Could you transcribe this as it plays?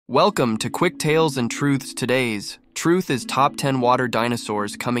Welcome to Quick Tales and Truths Today's. Truth is top 10 water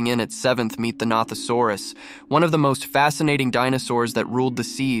dinosaurs. Coming in at 7th, meet the Nothosaurus, one of the most fascinating dinosaurs that ruled the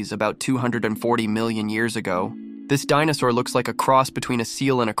seas about 240 million years ago. This dinosaur looks like a cross between a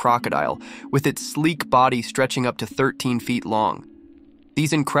seal and a crocodile, with its sleek body stretching up to 13 feet long.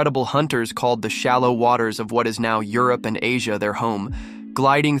 These incredible hunters called the shallow waters of what is now Europe and Asia their home,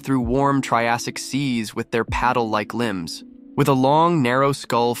 gliding through warm Triassic seas with their paddle-like limbs. With a long, narrow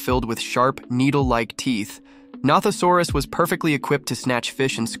skull filled with sharp, needle-like teeth, Nothosaurus was perfectly equipped to snatch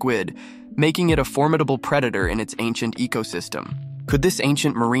fish and squid, making it a formidable predator in its ancient ecosystem. Could this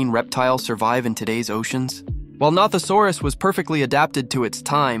ancient marine reptile survive in today's oceans? While Nothosaurus was perfectly adapted to its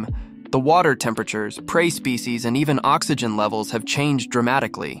time, the water temperatures, prey species, and even oxygen levels have changed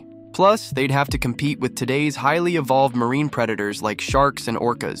dramatically. Plus, they'd have to compete with today's highly evolved marine predators like sharks and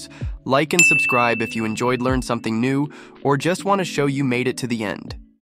orcas. Like and subscribe if you enjoyed learning something new or just want to show you made it to the end.